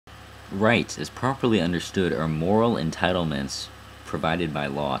Rights, as properly understood, are moral entitlements provided by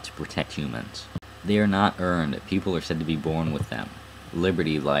law to protect humans. They are not earned. People are said to be born with them.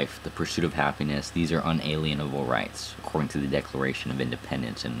 Liberty, life, the pursuit of happiness, these are unalienable rights, according to the Declaration of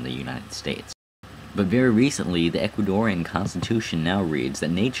Independence in the United States. But very recently, the Ecuadorian Constitution now reads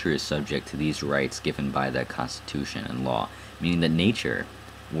that nature is subject to these rights given by the Constitution and law, meaning that nature,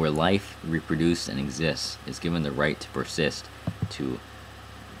 where life reproduces and exists, is given the right to persist, to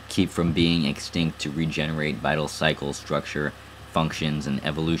keep from being extinct, to regenerate vital cycle, structure, functions, and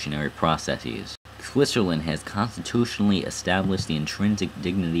evolutionary processes. Switzerland has constitutionally established the intrinsic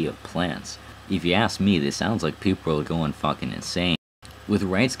dignity of plants. If you ask me, this sounds like people are going fucking insane. With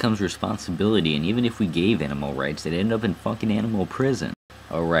rights comes responsibility, and even if we gave animal rights, they'd end up in fucking animal prison.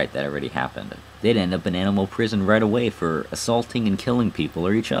 Oh right, that already happened. They'd end up in animal prison right away for assaulting and killing people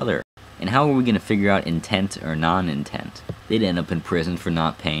or each other. And how are we gonna figure out intent or non-intent? They'd end up in prison for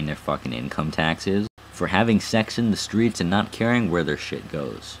not paying their fucking income taxes, for having sex in the streets and not caring where their shit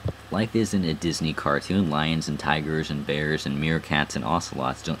goes. Life isn't a Disney cartoon. Lions and tigers and bears and meerkats and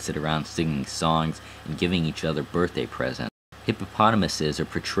ocelots don't sit around singing songs and giving each other birthday presents. Hippopotamuses are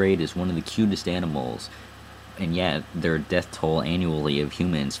portrayed as one of the cutest animals, and yet their death toll annually of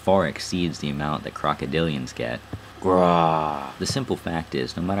humans far exceeds the amount that crocodilians get. Grah. The simple fact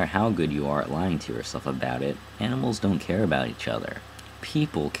is, no matter how good you are at lying to yourself about it, animals don't care about each other.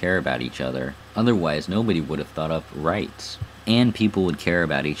 People care about each other, otherwise nobody would have thought up rights. And people would care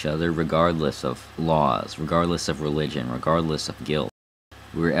about each other regardless of laws, regardless of religion, regardless of guilt.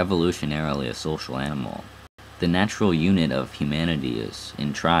 We're evolutionarily a social animal. The natural unit of humanity is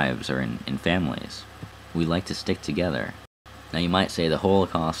in tribes or in families. We like to stick together. Now you might say the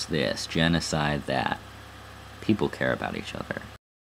Holocaust this, genocide that. People care about each other.